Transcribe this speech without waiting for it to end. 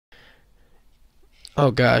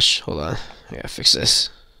Oh gosh, hold on. I gotta fix this.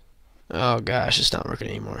 Oh gosh, it's not working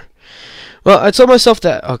anymore. Well, I told myself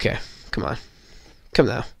that. Okay, come on. Come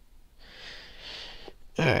now.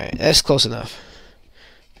 Alright, that's close enough.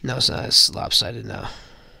 No, it's not. It's lopsided now.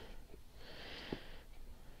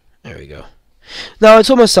 There we go. Now, I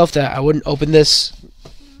told myself that I wouldn't open this.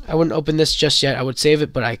 I wouldn't open this just yet. I would save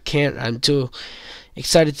it, but I can't. I'm too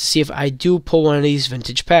excited to see if I do pull one of these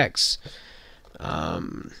vintage packs.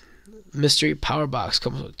 Mystery power box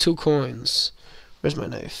comes with 2 coins. Where's my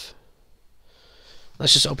knife?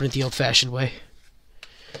 Let's just open it the old-fashioned way.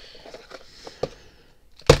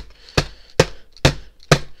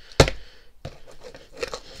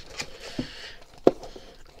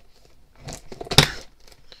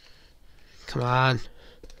 Come on.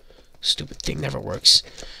 Stupid thing never works.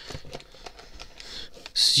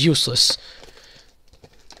 It's useless.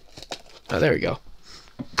 Oh, there we go.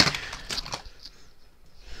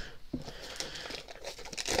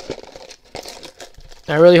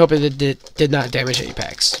 I really hope it did not damage any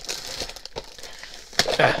packs.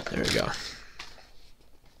 Ah, there we go.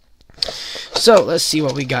 So, let's see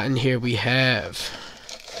what we got in here. We have...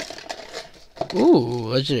 Ooh,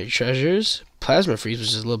 Legendary Treasures. Plasma Freeze, which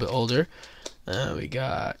is a little bit older. We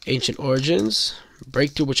got Ancient Origins.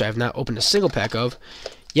 Breakthrough, which I have not opened a single pack of.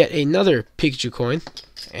 Yet another Pikachu coin.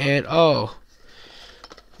 And, oh,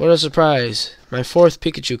 what a surprise. My 4th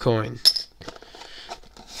Pikachu coin.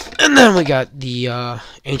 And then we got the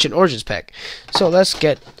Ancient Origins pack. So let's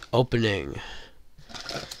get opening.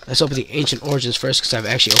 Let's open the Ancient Origins first, because I've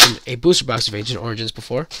actually opened a booster box of Ancient Origins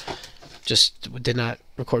before. Just did not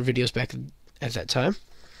record videos back at that time.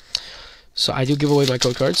 So I do give away my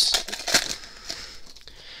code cards.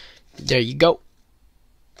 There you go.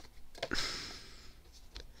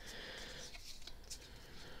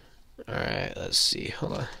 Alright, let's see.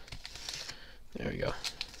 Hold on. There we go.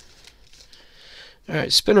 Alright,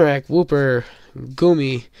 Spinarak, Wooper,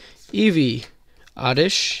 Goomy, Eevee,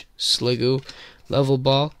 Oddish, Sliggoo, Level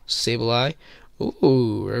Ball, Sableye.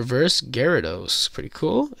 Ooh, Reverse Gyarados. Pretty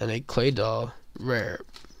cool. And a Clay Doll. Rare.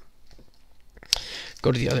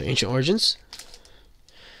 Go to the other Ancient Origins.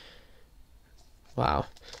 Wow.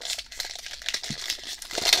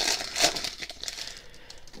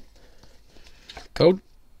 Code.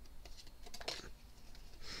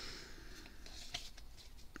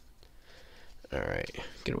 Alright,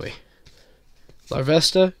 get away.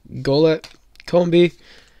 Larvesta, Golett, Combi,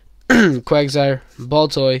 Quagsire,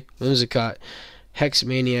 Baltoy, Whimsicott, Hex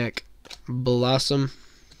Maniac, Blossom,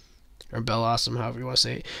 or Bellossom, however you want to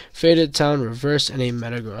say it, Faded Town, Reverse, and a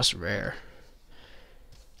Metagross Rare.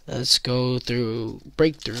 Let's go through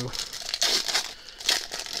Breakthrough.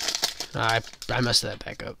 I messed that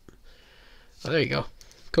back up. Oh, there you go.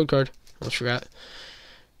 Code card. Almost forgot.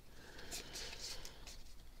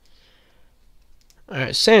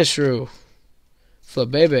 Alright, Sandshrew,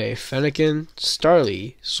 Flabebe, Fennekin,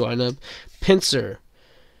 Starly, Swinub, Pinsir.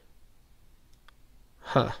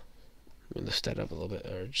 Huh. Let me lift that up a little bit,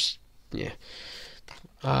 or just, yeah.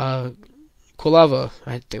 Quilava,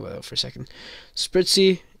 I had to think about that for a second.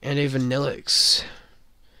 Spritzy, and a Vanillix.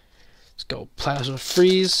 Let's go Plasma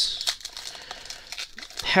Freeze.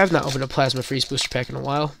 Have not opened a Plasma Freeze booster pack in a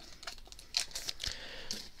while.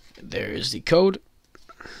 There is the code.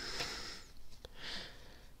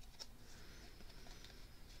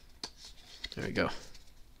 There we go.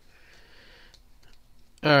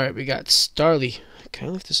 Alright, we got Starly. Can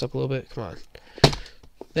I lift this up a little bit? Come on.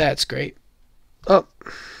 That's great. Oh.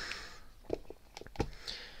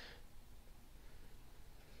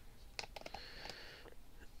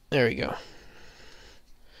 There we go.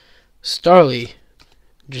 Starly,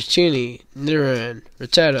 Dratini, Nidoran,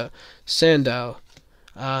 Rattata, Sandile,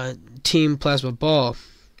 Team Plasma Ball,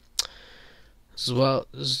 as well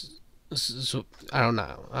as I don't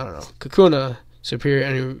know. Kakuna, Superior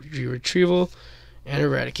Energy Retrieval, and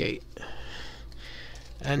Eradicate.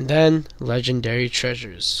 And then Legendary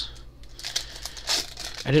Treasures.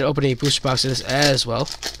 I did open a booster box of this as well,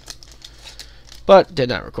 but did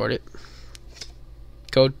not record it.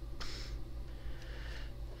 Code.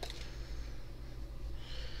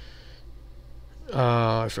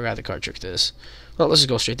 Oh, I forgot the card trick to this. Well, let's just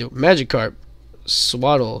go straight through. Magikarp,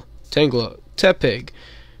 Swaddle, Tangela, Tepig,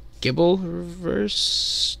 Gibble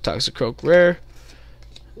Reverse, Toxicroak Rare,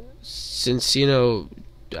 Cincino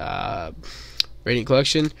Radiant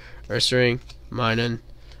Collection, Ursaring, Minun,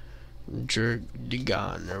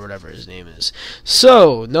 Jerdigan, or whatever his name is.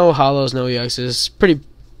 So, no hollows, no EXs. Pretty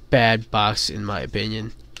bad box in my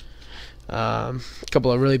opinion. A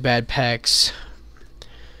couple of really bad packs.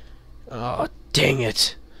 Oh, dang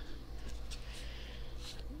it.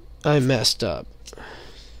 I messed up.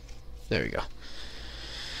 There we go.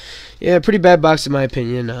 Yeah, pretty bad box in my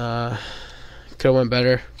opinion. Could have went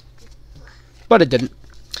better, but it didn't.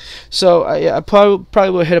 So yeah, I probably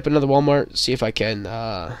will hit up another Walmart, see if I can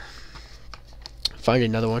find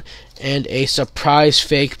another one, and a surprise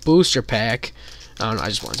fake booster pack. I don't know. I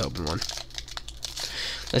just wanted to open one.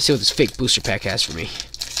 Let's see what this fake booster pack has for me.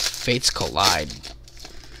 Fates Collide,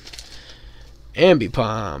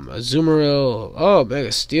 Ambipom, Azumarill, oh, Mega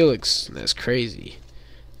Steelix, that's crazy.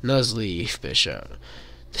 Nuzleaf, Bishop.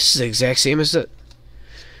 This is the exact same as the...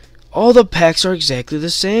 All the packs are exactly the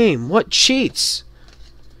same. What cheats?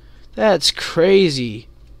 That's crazy.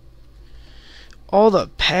 All the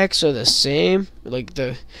packs are the same. Like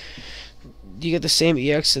the... You get the same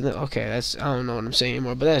EX and the... Okay, that's... I don't know what I'm saying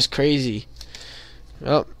anymore, but that's crazy.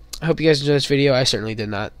 Well, I hope you guys enjoyed this video. I certainly did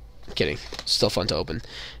not. I'm kidding. Still fun to open.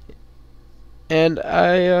 And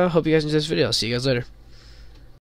I hope you guys enjoyed this video. See you guys later.